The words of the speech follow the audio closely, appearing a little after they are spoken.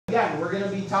we're going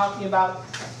to be talking about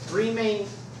three main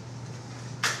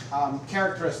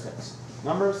characteristics: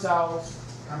 number of cells,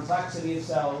 complexity of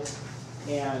cells,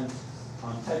 and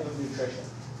type of nutrition.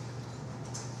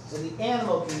 So the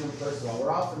animal kingdom, first of all,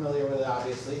 we're all familiar with it,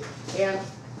 obviously. And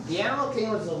the animal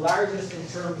kingdom is the largest in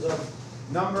terms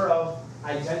of number of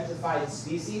identified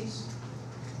species.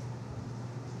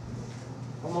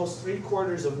 Almost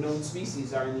 3/4 of known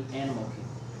species are in the animal kingdom.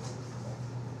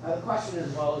 Now the question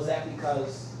is, well, is that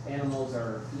because animals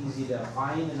are easy to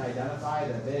find and identify?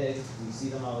 They're big, we see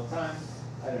them all the time?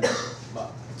 I don't know.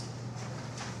 But.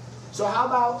 So how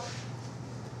about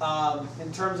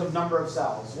in terms of number of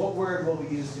cells? What word will we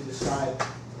use to describe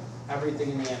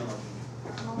everything in the animal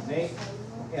kingdom? Nate?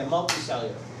 Yeah,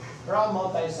 multicellular. They're all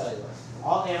multicellular.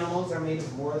 All animals are made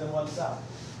of more than one cell.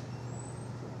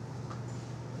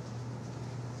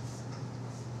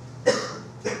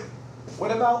 What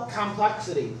about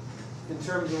complexity in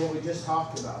terms of what we just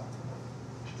talked about?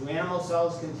 Do animal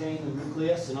cells contain the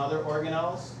nucleus and other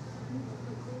organelles?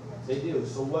 They do.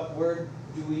 So what word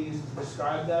do we use to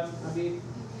describe them, Habib?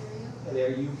 Yeah,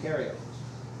 they're eukaryotes.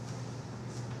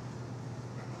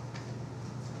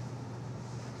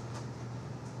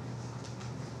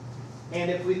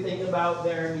 And if we think about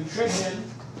their nutrition,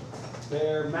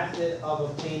 their method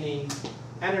of obtaining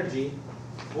energy,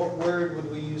 what word would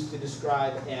we use to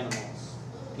describe animals?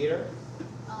 Peter?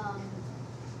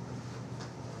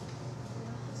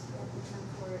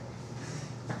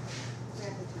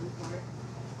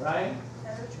 Right?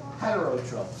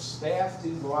 Heterotrophs. They have to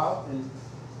go out and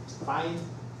find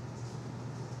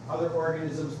other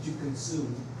organisms to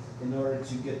consume in order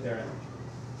to get their energy.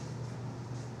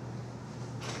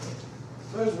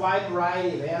 So there's a wide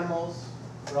variety of animals,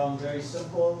 from very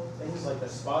simple things like a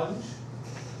sponge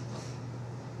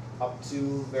up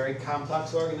to very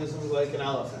complex organisms like an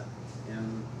elephant,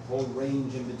 and a whole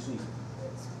range in between.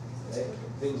 Okay?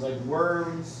 Things like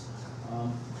worms,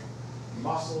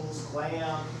 mussels,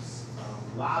 clams,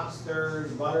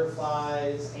 lobsters,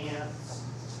 butterflies, ants,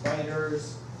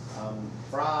 spiders,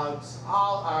 frogs,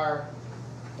 all are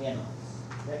animals.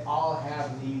 They all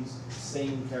have these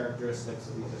same characteristics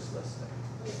that we just listed.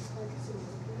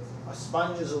 A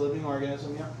sponge is a living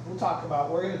organism, yeah. We're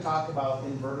going to talk about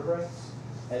invertebrates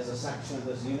as a section of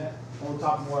this unit, and we'll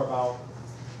talk more about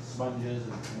sponges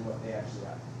and what they actually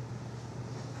are.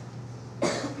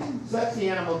 So that's the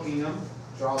animal kingdom,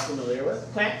 which you're all familiar with.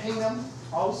 Plant kingdom,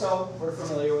 also we're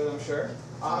familiar with, I'm sure.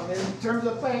 In terms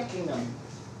of plant kingdom,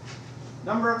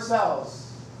 number of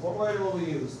cells, what word will we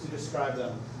use to describe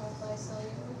them?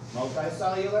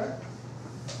 Multicellular.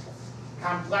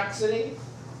 Complexity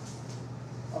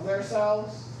of their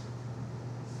cells,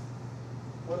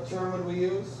 what term would we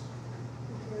use?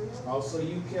 Also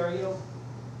eukaryote.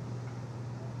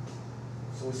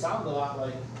 So we sound a lot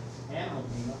like animal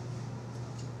kingdom.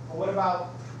 Well, what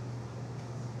about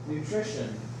nutrition?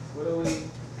 What do we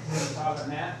talk about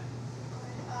that?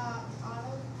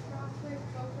 Autotrophic,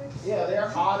 trophic? Yeah, they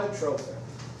are autotrophic.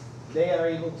 They are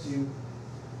able to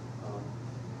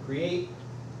create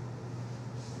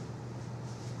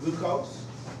glucose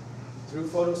through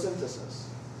photosynthesis.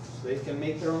 So they can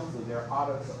make their own food. They're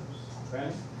autotrophs.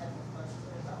 Friend? I have a question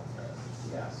about this.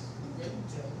 Yes. Do they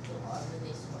drink the water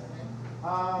they swim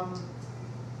in?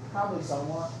 Probably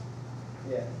somewhat.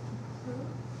 Yeah.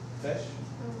 Fish?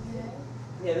 Okay.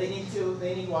 Yeah,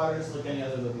 they need water just like any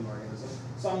other living organism.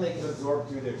 Some they can absorb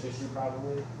through their tissue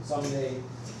probably. Some they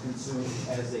consume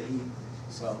as they eat.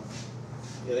 So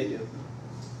yeah, they do.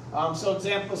 So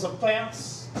examples of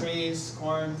plants: trees,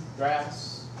 corn, grass.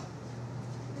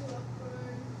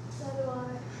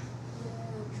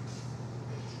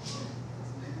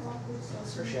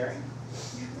 Thanks for sharing.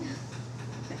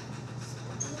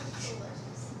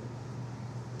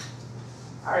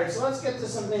 All right, so let's get to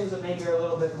some things that maybe are a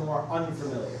little bit more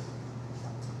unfamiliar.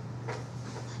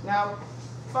 Now,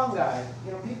 fungi.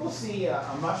 You know, people see a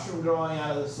mushroom growing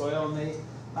out of the soil, and they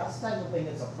lots of times think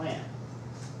it's a plant.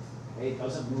 Okay, it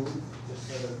doesn't move; just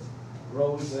sort of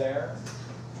grows there.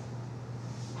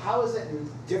 How is it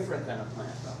different than a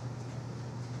plant, though?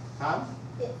 Huh?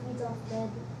 It feeds off dead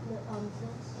plants.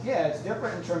 Yeah, it's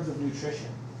different in terms of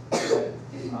nutrition.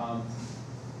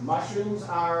 Mushrooms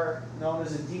are known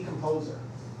as a decomposer.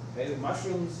 Okay,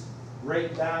 mushrooms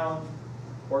break down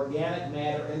organic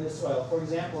matter in the soil. For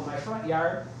example, in my front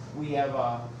yard, we have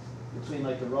between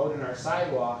like the road and our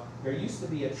sidewalk, there used to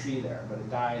be a tree there, but it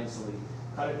died, so we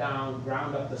cut it down,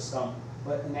 ground up the stump.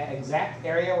 But in that exact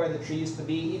area where the tree used to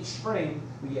be, each spring,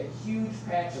 we get a huge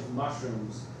patch of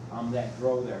mushrooms that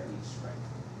grow there each spring.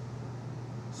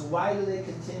 So why do they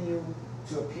continue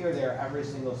to appear there every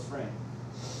single spring?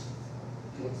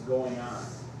 What's going on?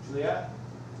 Juliet?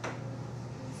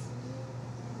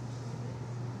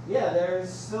 Yeah, there's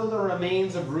still the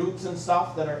remains of roots and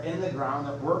stuff that are in the ground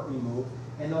that weren't removed,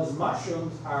 and those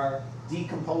mushrooms are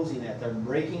decomposing it. They're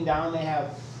breaking down. They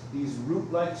have these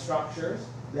root-like structures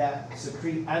that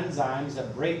secrete enzymes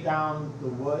that break down the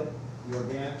wood, the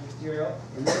organic material,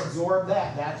 and they absorb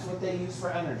that. That's what they use for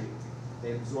energy.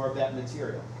 They absorb that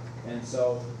material. And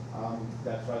so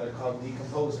that's why they're called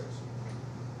decomposers.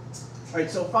 All right,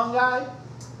 so fungi,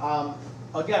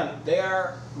 again, they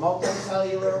are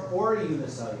multicellular or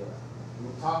unicellular.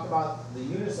 We'll talk about the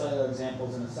unicellular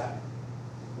examples in a second.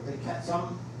 But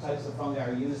some types of fungi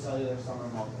are unicellular, some are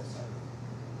multicellular.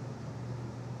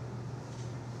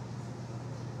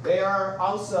 They are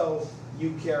also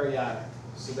eukaryotic,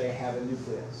 so they have a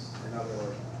nucleus, in other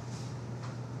words.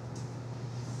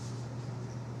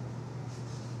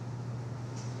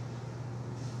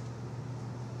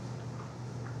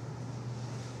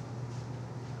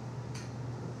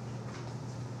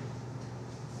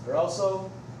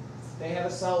 They have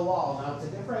a cell wall. Now it's a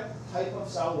different type of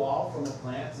cell wall from the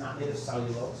plant. It's not made of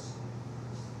cellulose.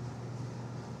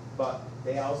 But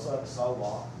they also have a cell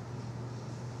wall.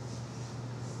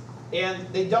 And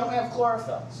they don't have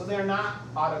chlorophyll, so they're not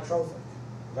autotrophic.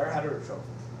 They're heterotrophic.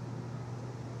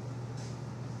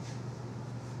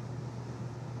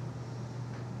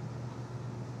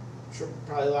 Sure,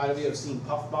 probably a lot of you have seen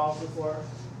puffballs before.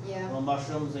 Yeah. Little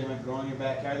mushrooms, they might grow in your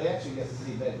backyard. They actually get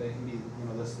pretty big. They can be,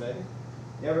 this big.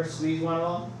 You ever squeeze one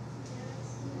of them?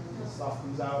 Yes. The stuff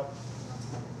comes out.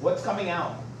 What's coming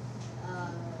out?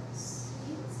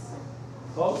 Seeds.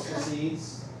 Close to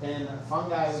seeds. In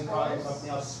fungi, we call them something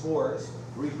else, spores,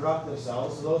 reproductive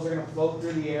cells. So those are going to float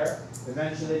through the air.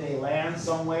 Eventually, they land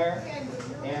somewhere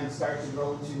and start to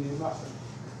grow into new mushrooms.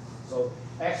 So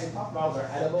actually, puffballs are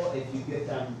edible if you get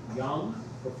them young,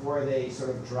 before they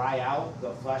sort of dry out.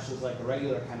 The flesh is like a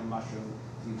regular kind of mushroom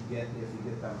if you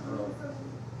get them early.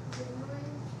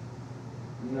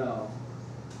 No.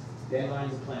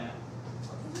 Dandelion's a plant.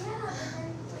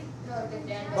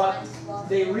 But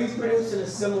they reproduce in a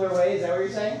similar way, is that what you're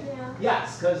saying? Yeah.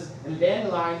 Yes, because in a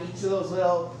dandelion, each of those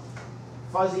little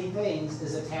fuzzy things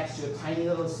is attached to a tiny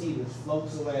little seed which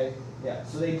floats away. Yeah,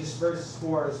 so they disperse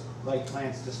spores like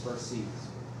plants disperse seeds.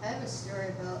 I have a story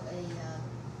about a,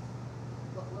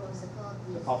 what was it called?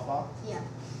 The puffball? Yeah.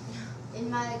 In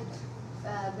my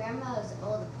grandma's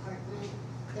old apartment,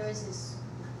 there was this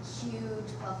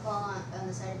huge puffball on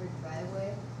the side of her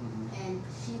driveway, and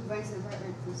she rents an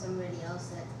apartment from somebody else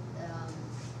that,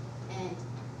 and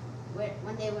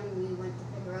one day when we went to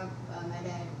pick her up, my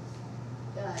dad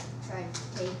tried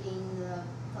taking the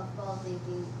puffball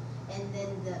thinking, and then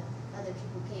the other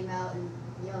people came out and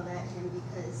yelled at him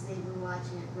because they were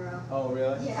watching it grow. Oh,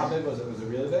 really? Yeah. How big was it? Was it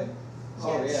really big?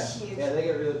 Oh, it was yeah. huge. Yeah, they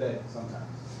get really big sometimes.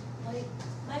 Like,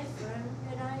 my friend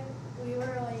and I, we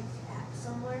were like at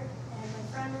somewhere, and my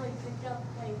friend like picked up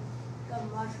like a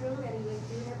mushroom, and he like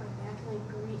threw it at my back, like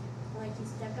green, like he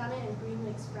stepped on it and green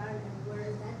like sprouted everywhere.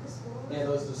 Is that the spore? Yeah,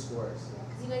 those are the spores. Yeah,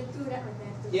 because he like threw it at my back.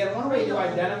 Yeah, one way to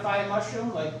identify a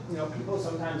mushroom, like, people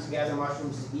sometimes gather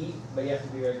mushrooms to eat, but you have to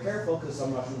be very careful because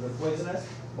some mushrooms are poisonous.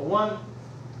 But one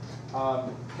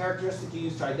characteristic you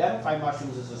use to identify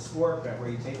mushrooms is a spore print, where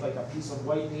you take like a piece of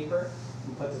white paper,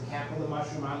 you put the cap of the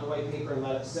mushroom on the white paper and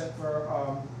let it sit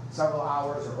for several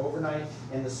hours or overnight,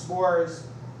 and the spores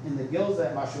in the gills of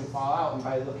that mushroom fall out, and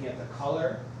by looking at the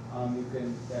color,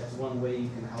 that's one way you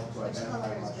can help to Which identify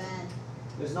color a is mushroom. bad?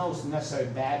 There's no necessarily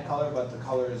bad color, but the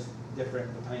color is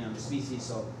different depending on the species,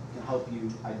 so it can help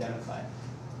you identify it.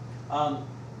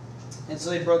 And so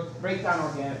they break down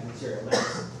organic material.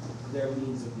 That's their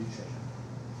means of nutrition.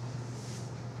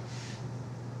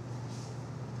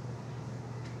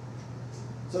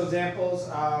 So examples,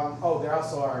 they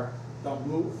also don't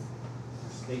move,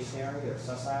 they're stationary, they're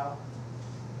sessile.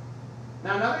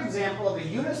 Now another example of a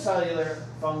unicellular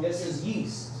fungus is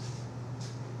yeast.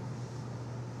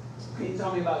 Can you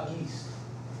tell me about yeast?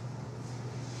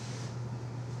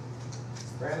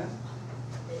 Brandon?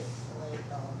 It's like,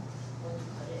 when you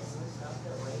put it in the stuff, it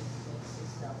like makes the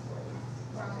stuff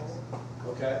like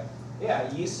bubble. Okay.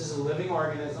 Yeah, yeast is a living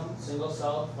organism,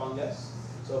 single-celled fungus.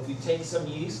 So if you take some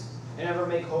yeast, and ever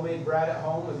make homemade bread at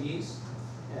home with yeast?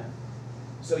 Yeah.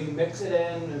 So you mix it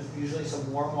in, there's usually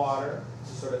some warm water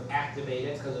to sort of activate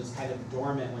it because it's kind of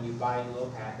dormant when you buy in a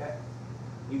little packet.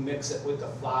 You mix it with the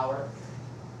flour.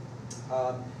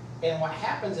 And what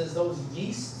happens is those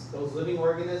yeasts, those living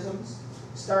organisms,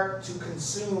 start to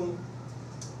consume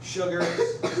sugars,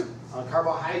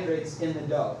 carbohydrates in the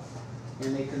dough.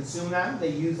 And they consume them, they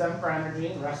use them for energy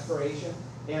and respiration,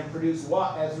 and produce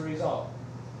what as a result?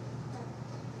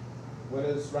 What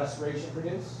does respiration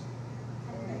produce?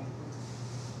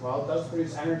 Well, it does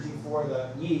produce energy for the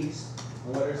yeast,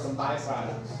 And what are some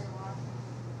byproducts?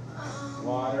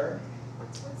 Water.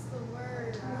 What's the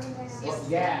word? What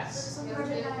gas? Some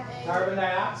carbon dioxide. Carbon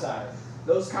dioxide.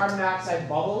 Those carbon dioxide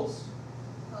bubbles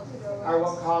are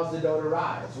what cause the dough to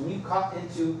rise. When you cut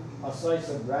into a slice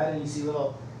of bread and you see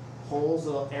little holes,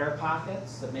 little air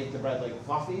pockets that make the bread like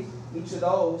fluffy, each of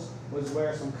those was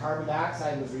where some carbon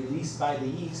dioxide was released by the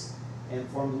yeast and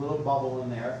formed a little bubble in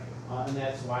there. And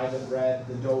that's why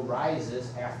the dough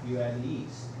rises after you add the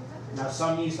yeast. Now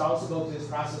some yeast also go through this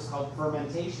process called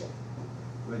fermentation,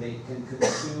 where they can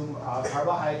consume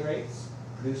carbohydrates,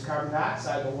 produce carbon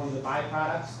dioxide, but one of the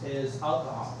byproducts is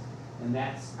alcohol, and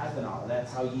that's ethanol.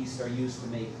 That's how yeast are used to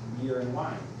make beer and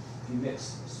wine. If you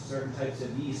mix certain types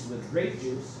of yeast with grape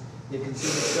juice, they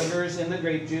consume the sugars in the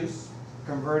grape juice,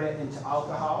 convert it into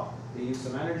alcohol, they use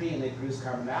some energy, and they produce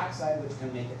carbon dioxide, which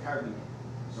can make it carbonate.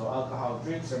 So alcoholic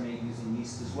drinks are made using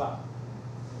yeast as well.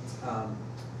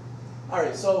 All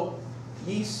right, so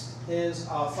yeast is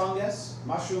a fungus,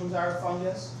 mushrooms are a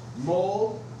fungus,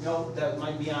 mold, that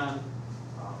might be on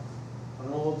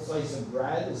an old slice of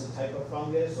bread is a type of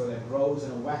fungus, or that grows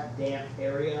in a wet, damp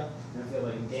area. And if you have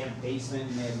like a damp basement,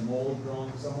 you may have mold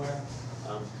growing somewhere.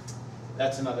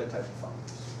 That's another type of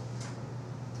fungus.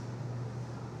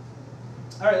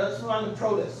 All right, let's move on to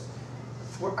protists.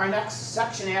 Our next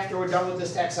section after we're done with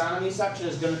this taxonomy section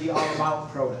is going to be all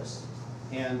about protists.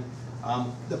 And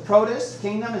the protist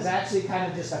kingdom is actually kind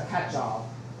of just a catch-all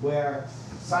where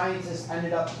scientists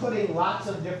ended up putting lots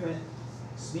of different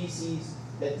species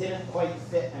that didn't quite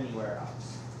fit anywhere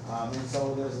else. And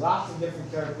so there's lots of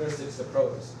different characteristics to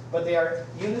protists. But they are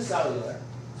unicellular,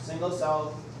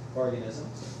 single-celled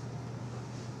organisms.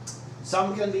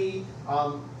 Some can be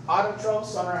autotrophs,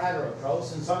 some are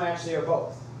heterotrophs, and some actually are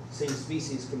both. Same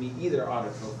species can be either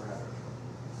autotroph or heterotroph.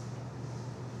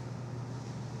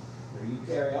 They're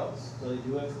eukaryotes, so they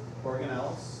do have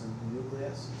organelles and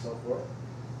nucleus and so forth.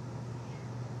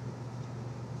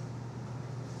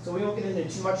 So we won't get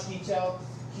into too much detail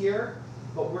here,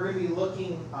 but we're going to be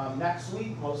looking next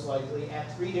week, most likely,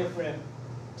 at 3 different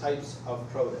types of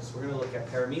protists. We're going to look at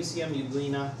Paramecium,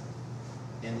 Euglena,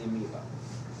 and the amoeba.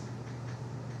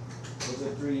 Those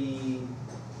are 3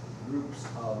 groups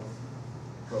of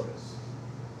protists.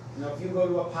 If you go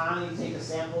to a pond, you take a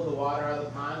sample of the water out of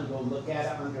the pond, you go look at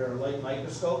it under a light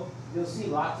microscope, you'll see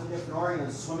lots of different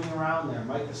organisms swimming around there,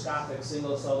 microscopic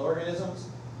single-celled organisms.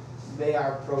 They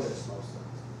are protists mostly.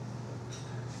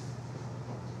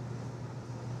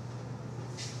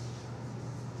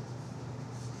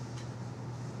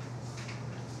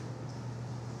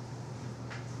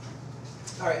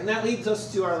 All right, and that leads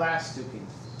us to our last 2 kingdoms.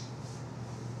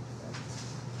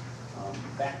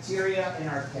 Bacteria and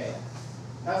archaea.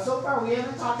 Now, so far we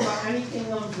haven't talked about any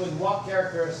kingdoms with what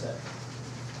characteristic?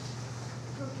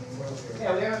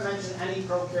 Yeah, we haven't mentioned any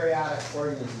prokaryotic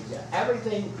organisms yet.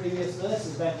 Everything previous to this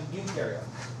has been eukaryotes.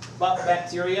 But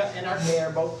bacteria and archaea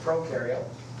are both prokaryotes.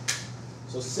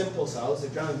 So simple cells,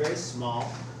 they're generally very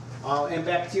small. And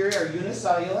bacteria are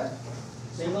unicellular,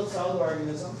 single-celled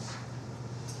organisms.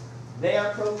 They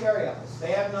are prokaryotes.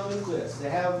 They have no nucleus. They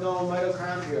have no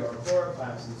mitochondria or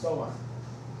chloroplasts and so on.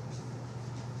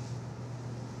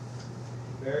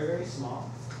 Very, very small.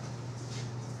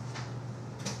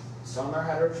 Some are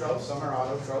heterotrophs, some are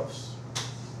autotrophs.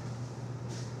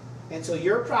 And so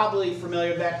you're probably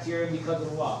familiar with bacteria because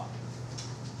of what?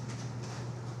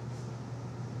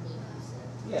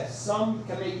 Yes, some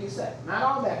can make you sick. Not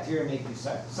all bacteria make you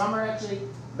sick. Some are actually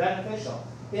beneficial.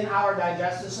 In our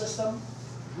digestive system,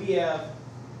 we have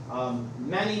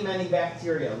many, many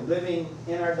bacteria living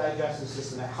in our digestive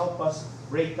system that help us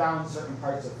break down certain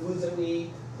parts of foods that we eat,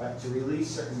 to release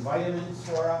certain vitamins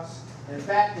for us. And in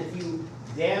fact, if you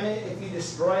if you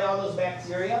destroy all those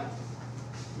bacteria,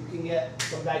 you can get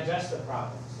some digestive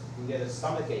problems. You can get a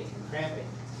stomachache and cramping.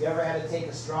 If you ever had to take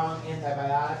a strong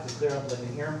antibiotic to clear up like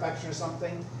an ear infection or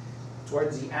something,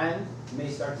 towards the end, you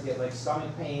may start to get like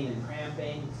stomach pain and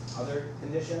cramping, other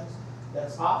conditions.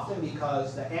 That's often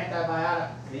because the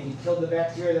antibiotic maybe killed the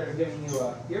bacteria that are giving you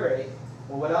a earache.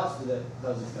 Well, what else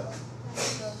does it kill?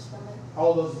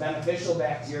 All those beneficial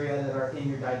bacteria that are in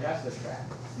your digestive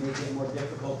tract, making it more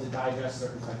difficult to digest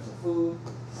certain types of food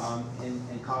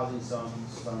and causing some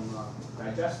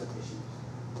digestive issues.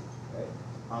 Okay?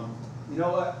 You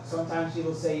know what? Sometimes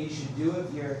people say you should do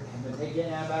if you've been taking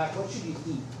an antibiotic. What should you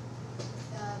eat?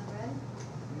 Bread?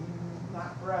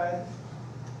 Not bread.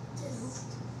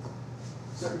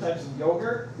 Certain types of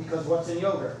yogurt, because what's in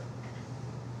yogurt?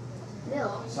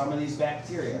 Milk. Some of these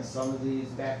bacteria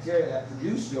that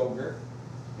produce yogurt,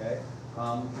 okay,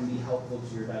 can be helpful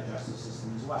to your digestive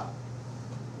system as well.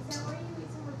 Is that why you eat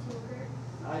so much yogurt?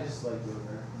 I just like doing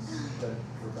her. It's good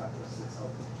for breakfast. It's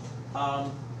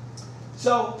healthy.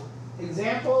 So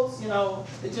examples,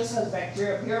 it just says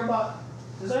bacteria up here, but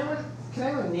can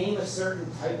anyone name a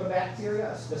certain type of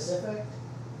bacteria, a specific?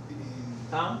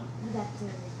 Tom?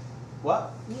 Bacteria.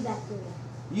 What? Bacteria.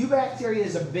 Eubacteria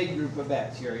is a big group of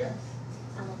bacteria.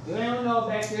 Does anyone know if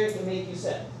bacteria can make you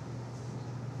sick?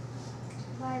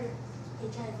 HIV,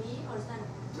 or is that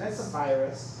a That's a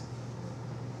virus.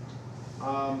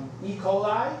 E.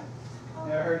 coli.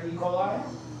 You ever heard of E. coli?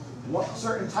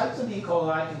 Certain types of E.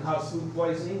 coli can cause food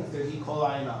poisoning. If there's E.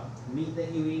 coli in a meat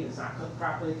that you eat, it's not cooked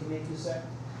properly, it can make you sick.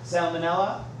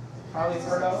 Salmonella, probably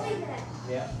heard of.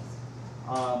 Yeah.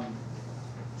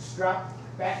 Strep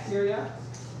bacteria,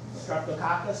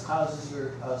 streptococcus, causes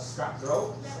your strep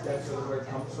throat. That's where the word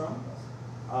comes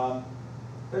from.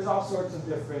 There's all sorts of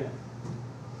different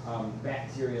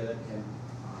bacteria that can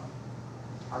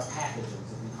are pathogens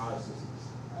that can cause disease.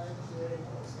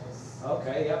 Dichotomous.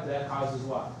 Okay, yep, that causes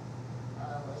what?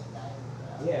 Like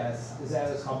diarrhea. Yeah, is that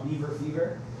what's called beaver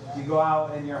fever? Yeah. You go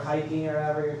out and you're hiking or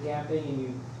whatever, you're camping, and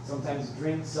you sometimes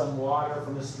drink some water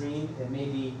from a stream. It may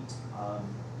be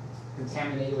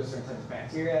contaminated with certain types of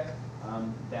bacteria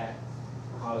that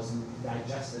cause some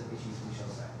digestive issues, we shall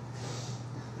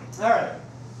say. All right,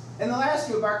 and the last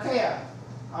group, archaea.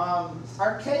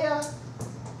 Archaea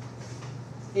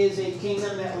is a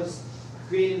kingdom that was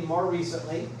created more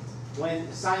recently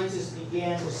when scientists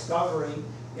began discovering,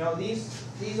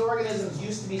 these organisms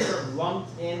used to be sort of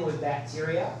lumped in with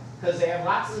bacteria because they have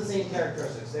lots of the same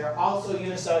characteristics. They're also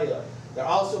unicellular. They're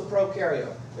also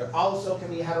prokaryote. They're also can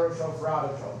be heterotroph or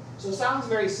autotroph. So it sounds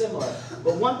very similar.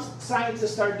 But once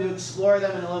scientists started to explore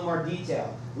them in a little more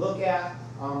detail, look at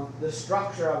the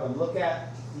structure of them, look at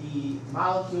the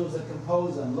molecules that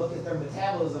compose them, look at their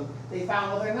metabolism, they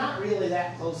found, well, they're not really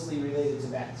that closely related to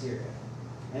bacteria.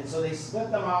 And so they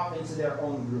split them off into their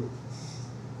own group.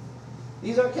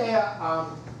 These archaea,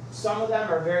 some of them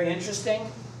are very interesting.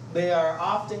 They are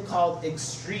often called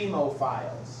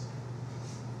extremophiles,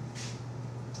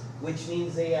 which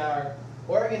means they are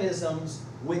organisms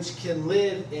which can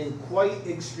live in quite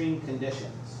extreme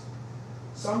conditions.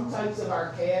 Some types of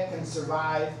archaea can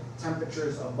survive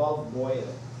temperatures above boiling,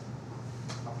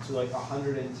 up to like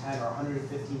 110 or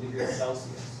 115 degrees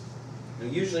Celsius. Now,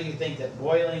 usually you think that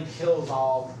boiling kills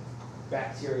all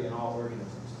bacteria and all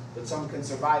organisms, but some can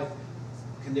survive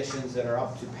conditions that are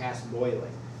up to past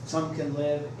boiling. Some can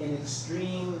live in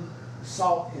extreme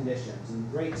salt conditions, in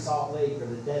Great Salt Lake or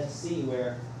the Dead Sea,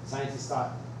 where scientists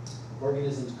thought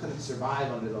organisms couldn't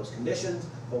survive under those conditions,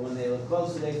 but when they look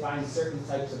closer, they find certain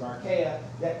types of archaea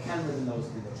that can live in those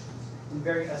conditions, in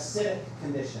very acidic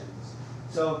conditions.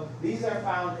 So these are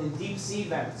found in deep sea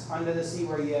vents, under the sea,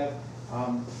 where you have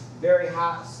very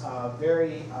hot,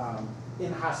 very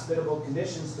inhospitable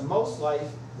conditions to most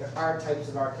life. There are types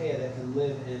of archaea that can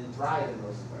live and thrive in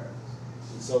those environments.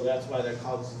 And so that's why they're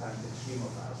called sometimes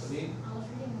extremophiles. So I was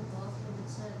reading a book and it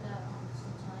said that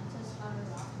some scientists found a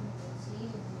rock in the Dead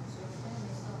Sea and they observed it and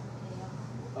they saw archaea.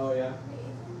 oh yeah?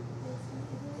 Wait,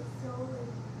 isn't it so like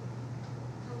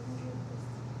hundreds of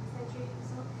centuries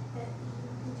or so that you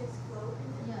can just float in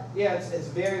it? Yeah. Yeah, it's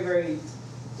very, very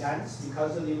dense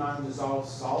because of the amount of dissolved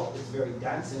salt. It's very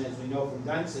dense, and as we know from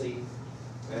density,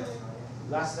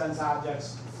 less dense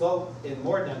objects float in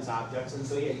more dense objects, and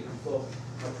so yeah, you can float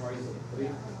much more easily. Yeah,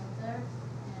 I went there and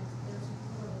there was some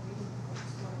people that were reading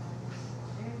books going on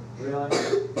in the water.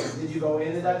 Really? Did you go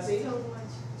in the Dead Sea? So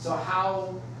much. So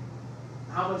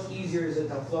how much easier is it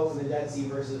to float in the Dead Sea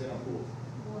versus in a pool?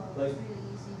 Well, Like, it's really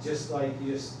easy. Just like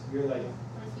you're like,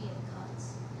 What if you get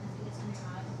cuts? And if it gets in your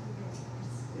eye,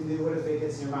 it gets worse. what if it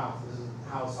gets in your mouth? This is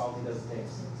how salty does it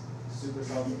taste? Super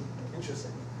salty.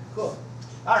 Interesting. Cool.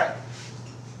 All right.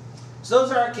 So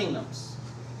those are our kingdoms.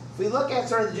 If we look at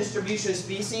sort of the distribution of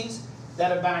species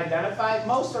that have been identified,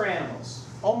 most are animals.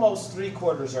 Almost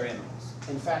 3/4 are animals.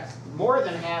 In fact, more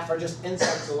than half are just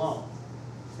insects alone.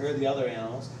 Here are the other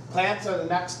animals. Plants are the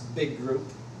next big group.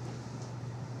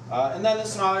 And then the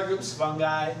smaller groups,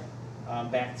 fungi,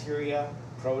 bacteria,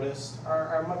 protists,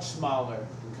 are much smaller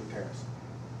in comparison.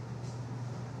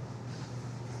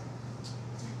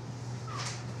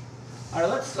 All right,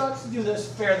 let's do this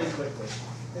fairly quickly.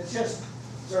 It's just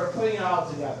sort of putting it all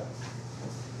together.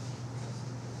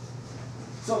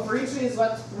 So for each of these,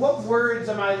 what words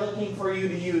am I looking for you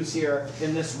to use here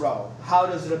in this row? How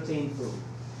does it obtain food?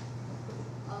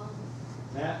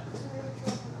 Matt?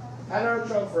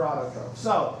 Heterotroph or autotroph?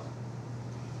 So,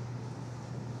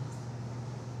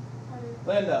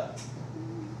 Linda,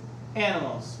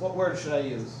 animals, what word should I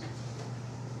use?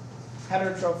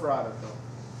 Heterotroph or autotroph?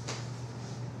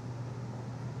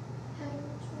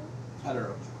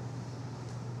 Heterotroph.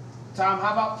 Tom,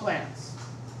 how about plants?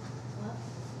 What?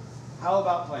 How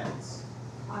about plants?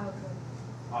 Autotroph.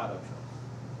 Autotroph.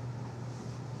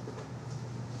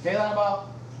 Kayla, how about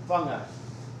fungi?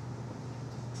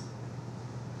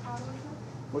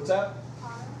 What's that?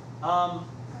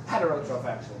 Heterotroph,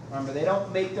 actually. Remember, they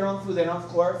don't make their own food. They don't have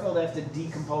chlorophyll. They have to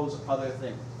decompose other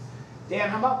things. Dan,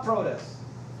 how about protists?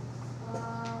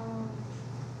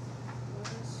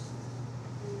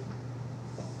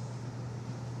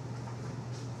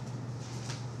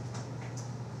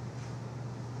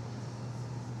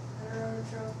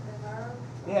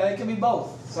 Yeah, they can be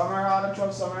both. Some are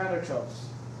autotrophs, some are heterotrophs.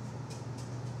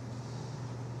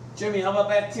 Jimmy, how about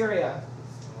bacteria?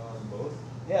 Both.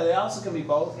 Yeah, they also can be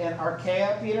both. And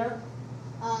archaea, Peter?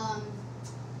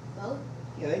 Both?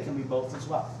 Yeah, they can be both as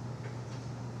well.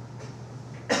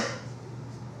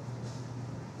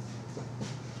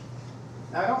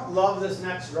 Now, I don't love this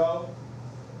next row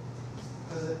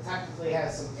because it technically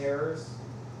has some errors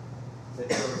that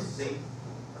you'll see.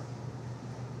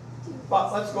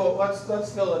 But let's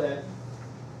fill it in.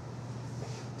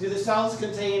 Do the cells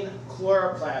contain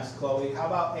chloroplast, Chloe? How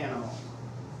about animals?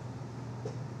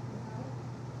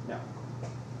 No.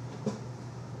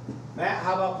 Matt,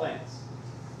 how about plants?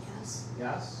 Yes.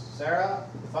 Yes. Sarah,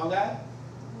 fungi?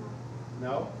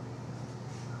 No.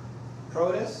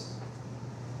 Protists?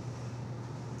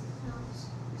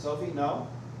 Sophie, no.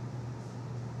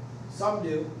 Some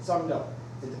do, some don't.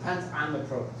 It depends on the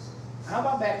protist. How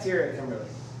about bacteria, Kimberly?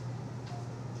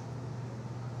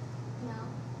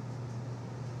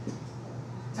 No.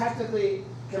 Technically,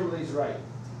 Kimberly's right.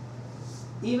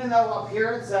 Even though up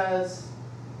here it says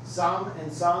some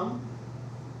and some,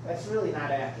 that's really not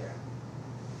accurate.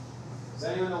 Does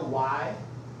anyone know why?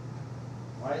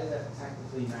 Why is that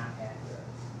technically not accurate?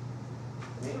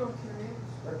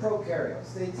 They're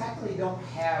prokaryotes. They technically don't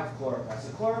have chloroplast.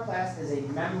 A chloroplast is a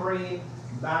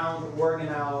membrane-bound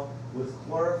organelle with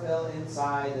chlorophyll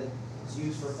inside that's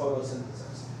used for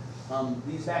photosynthesis.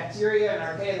 These bacteria and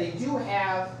archaea, they do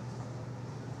have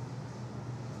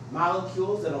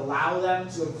molecules that allow them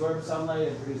to absorb sunlight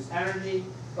and produce energy,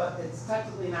 but it's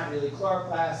technically not really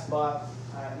chloroplast, but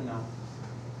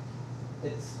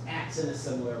it acts in a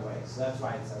similar way. So that's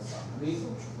why it says some. So we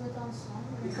should put on some?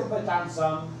 We could put down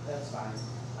some, that's fine.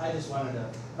 I just wanted to,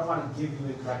 I don't want to give you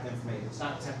incorrect information. It's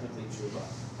not technically true, but.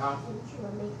 Tom? Didn't you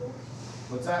want to make this?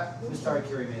 What's that? Mr.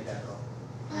 Arcuri made that roll.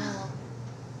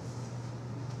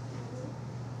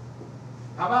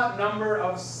 How about number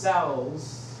of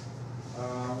cells?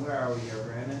 Where are we here,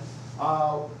 Brandon?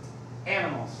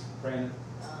 Animals, Brandon.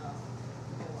 A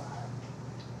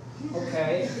lot.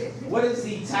 Okay. What is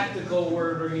the technical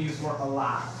word we're going to use for a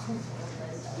lot?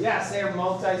 Yes, they are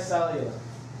multicellular.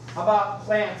 How about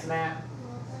plants, Matt?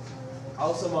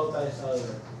 Also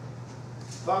multicellular.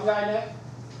 Fungi, Nick?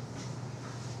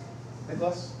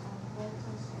 Nicholas?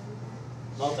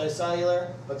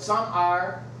 Multicellular. But some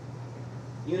are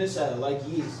unicellular, like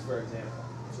yeast, for example.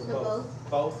 So So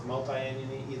both, multi and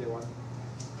unique, either one.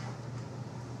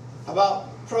 How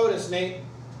about protists, Nate?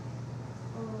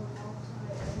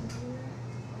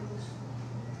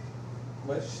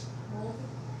 Which?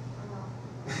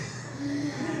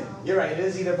 You're right, it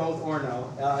is either both or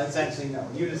no. It's actually no.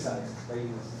 Unicellular. They're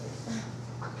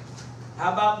unicellular.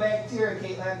 How about bacteria,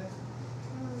 Caitlin?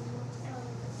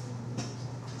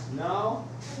 No?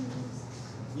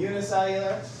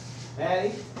 Unicellular?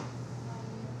 Maddie?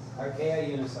 Archaea,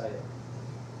 unicellular.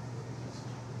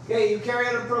 Okay,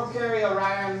 eukaryote or prokaryote,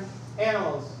 Ryan?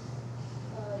 Animals?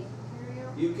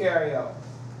 Eukaryote.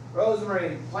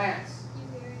 Rosemary, plants?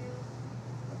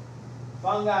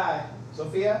 Fungi,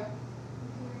 Sophia?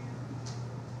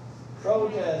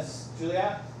 Protists,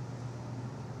 Juliet?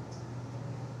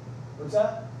 What's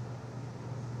that?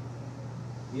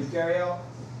 Eukaryote.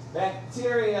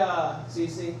 Bacteria,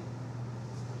 Cece?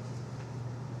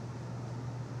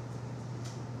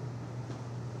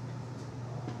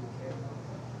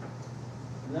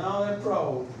 No, they're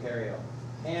prokaryote.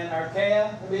 And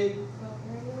archaea, maybe?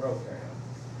 Prokaryote.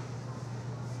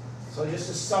 So just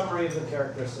a summary of the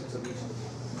characteristics of each of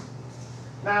these.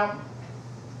 Now,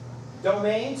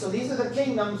 domain, so these are the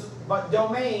kingdoms, but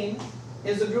domain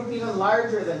is a group even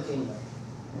larger than kingdom.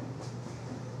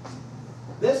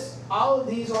 All of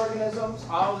these organisms,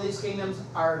 all of these kingdoms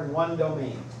are in one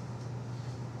domain.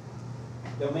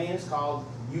 Domain is called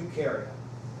eukarya.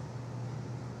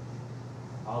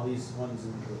 All these ones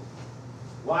in the group.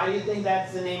 Why do you think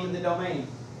that's the name of the domain?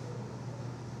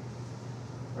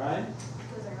 Right?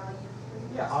 Because they're all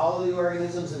eukaryotes. Yeah, all of the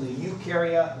organisms in the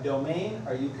eukarya domain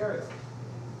are eukaryotes.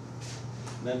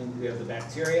 Then we have the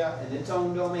bacteria in its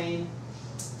own domain,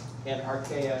 and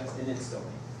archaea in its domain.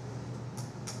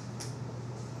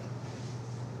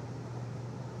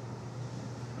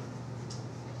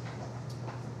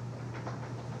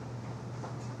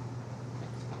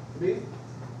 B? For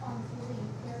the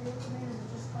eukaryote command, is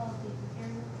it just called the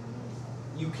eukaryote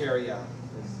command? Eukarya.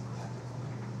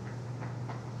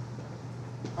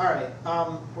 All right,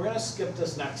 we're gonna skip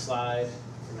this next slide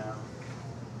for now.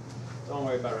 Don't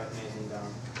worry about writing anything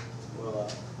down.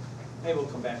 We'll, maybe we'll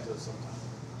come back to it sometime.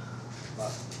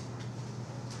 But.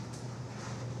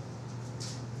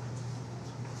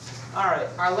 All right,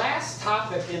 our last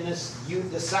topic in this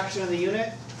section of the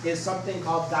unit is something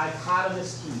called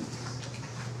dichotomous keys.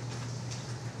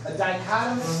 A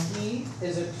dichotomous key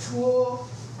is a tool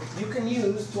you can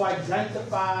use to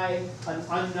identify an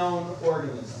unknown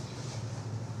organism.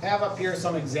 I have up here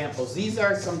some examples. These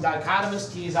are some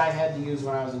dichotomous keys I had to use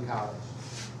when I was in college.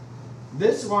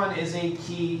 This one is a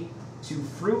key to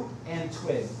fruit and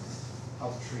twigs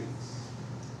of trees.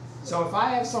 So if I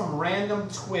have some random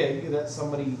twig that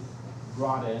somebody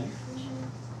brought in,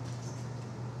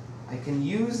 I can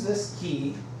use this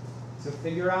key to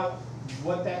figure out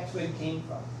what that twig came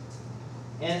from.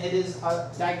 And it is a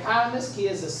dichotomous key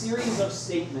is a series of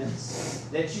statements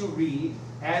that you read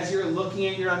as you're looking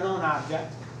at your unknown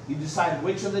object. You decide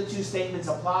which of the two statements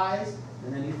applies,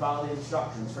 and then you follow the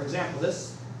instructions. For example,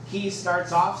 this key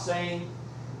starts off saying,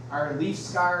 are leaf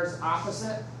scars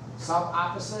opposite,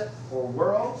 sub-opposite, or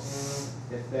world?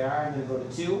 If they are, I'm going to go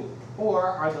to 2. Or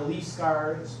are the leaf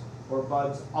scars or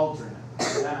buds alternate?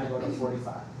 And then I go to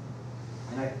 45.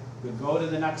 And I would go to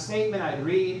the next statement, I'd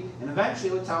read, and eventually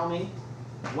it would tell me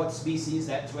what species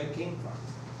that twig came from.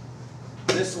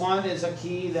 This one is a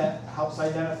key that helps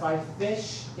identify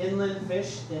fish, inland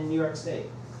fish in New York State.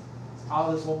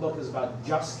 All this whole book is about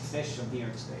just fish of New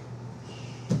York State.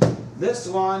 This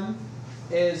one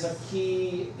is a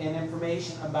key in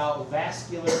information about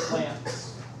vascular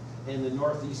plants in the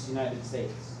northeast United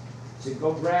States. So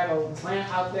go grab a plant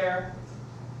out there,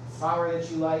 flower that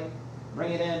you like,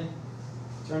 bring it in,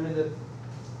 turn to the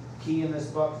key in this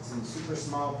book. It's in super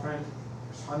small print.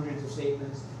 There's hundreds of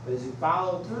statements. But as you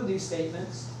follow through these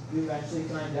statements, you eventually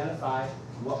can identify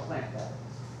what plant that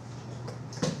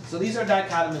is. So these are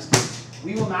dichotomous keys.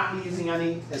 We will not be using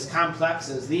any as complex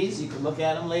as these. You can look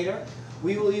at them later.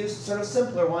 We will use sort of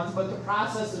simpler ones, but the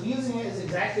process of using it is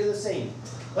exactly the same.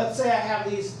 Let's say I have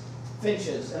these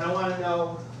finches, and I want to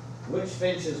know which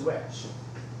finch is which.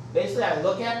 Basically, I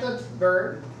look at the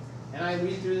bird, and I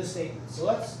read through the statement. So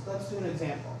let's do an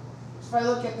example. So if I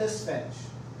look at this finch,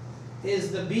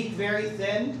 is the beak very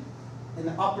thin, and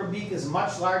the upper beak is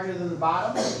much larger than the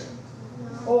bottom?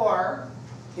 Or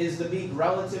is the beak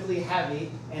relatively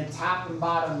heavy, and top and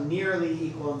bottom nearly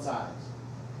equal in size?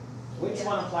 Which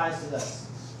one applies to this?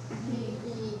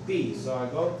 B. So I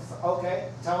go, okay,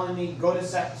 telling me go to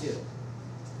set 2.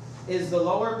 Is the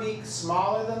lower beak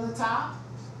smaller than the top,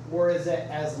 or is it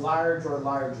as large or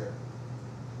larger?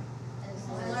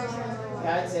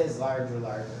 Yeah, I'd say as large or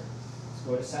larger. Let's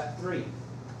go to set 3.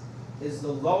 Is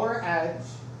the lower edge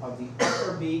of the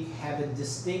upper beak have a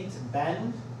distinct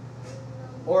bend,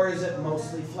 or is it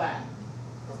mostly flat?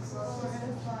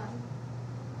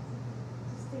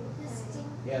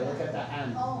 Yeah, look at the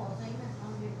end. Oh, I think that's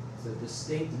hungry. It's a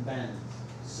distinct bend.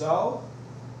 So,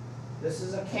 this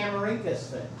is a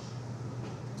Camarynchus finch.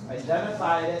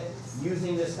 Identified it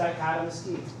using this dichotomous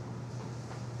key.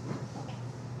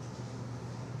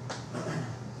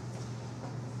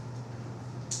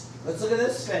 Let's look at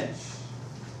this finch.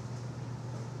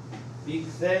 Beak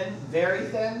thin, very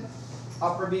thin.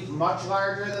 Upper beak much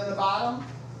larger than the bottom.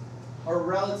 Or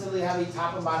relatively heavy,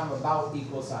 top and bottom about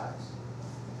equal size.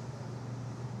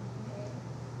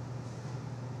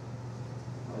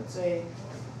 Let's say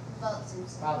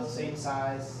about the same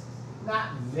size.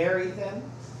 Not very thin.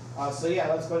 So yeah,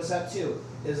 let's go to step 2.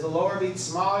 Is the lower beak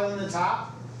smaller than the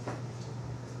top?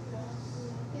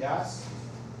 Yes.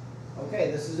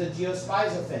 Okay, this is a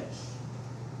Geospiza finch.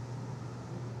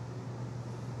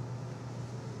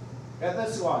 Got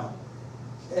this one.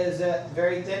 Is it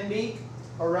very thin beak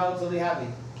or relatively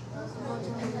heavy?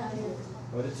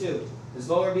 Go to 2. Is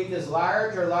lower beak is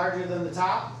large or larger than the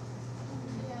top?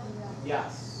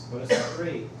 Yes. Go to step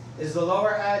 3. Is the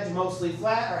lower edge mostly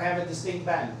flat or have a distinct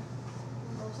bend?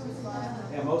 Mostly flat.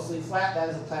 Yeah, mostly flat. That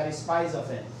is a Platyspiza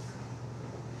finch.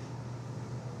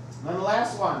 And then the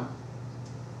last one.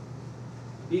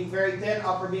 Beak very thin,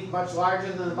 upper beak much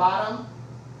larger than the bottom,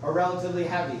 or relatively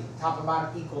heavy, top and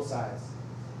bottom equal size?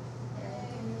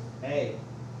 A.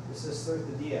 This is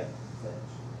Certhidia finch.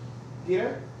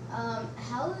 Peter?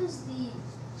 How is the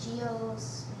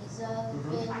Geospiza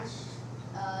finch,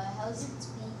 how is its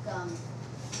beak,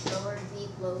 lower beak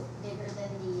bigger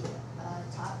than the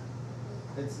top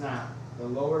beak? It's not. The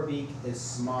lower beak is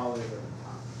smaller than the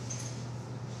top.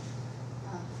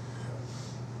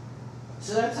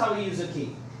 So that's how we use a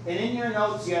key. And in your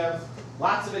notes you have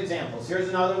lots of examples. Here's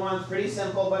another one, it's pretty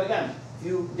simple, but again, if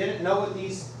you didn't know what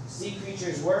these sea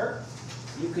creatures were,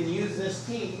 you can use this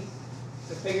key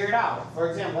to figure it out. For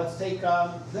example, let's take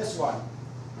this one.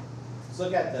 Let's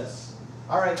look at this.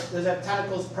 All right, does it have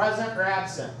tentacles present or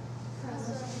absent?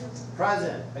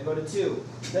 Present. I go to 2.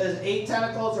 Does 8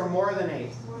 tentacles or more than 8?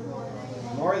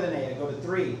 More than 8. I go to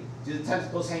 3. Do the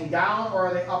tentacles hang down or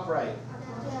are they upright?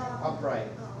 Upright.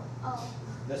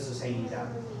 This is hanging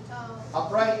down.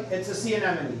 Upright, it's a sea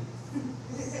anemone.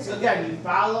 So again, you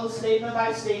follow statement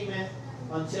by statement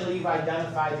until you've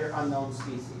identified your unknown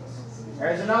species.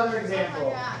 There's another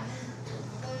example.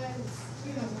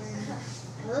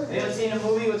 Anyone seen a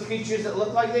movie with creatures that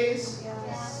look like these?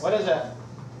 What is it?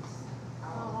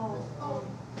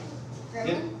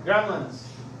 Gremlins.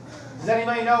 Does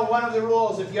anybody know one of the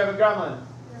rules if you have a gremlin?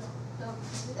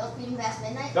 Don't feed him past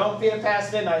midnight. Don't feed him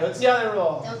past midnight. What's the other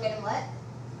rule? Don't get him wet.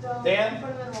 Dan?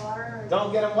 Put them in water.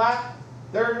 Don't get them wet.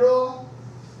 Third rule?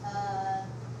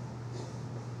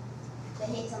 They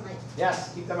hate sunlight.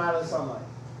 Yes, keep them out of the sunlight.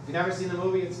 If you've never seen the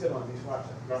movie, it's a good one. You should watch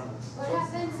it. Gremlins. What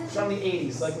happens It's if from the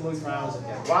 80s, like a movie from when I was a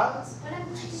kid. What? What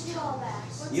happens if you do all that?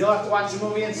 You'll have to watch the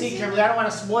movie and see, Kimberly. I don't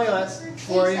want to spoil it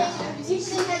for you. Each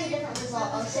thing has a different result.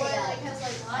 I'll say that. Like has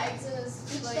like lights and it's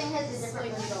Each like, thing has a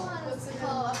different like, result. what's it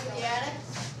called up in the attic,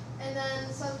 and then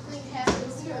something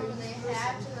happens to them and they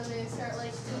hatch and then they start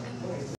like eating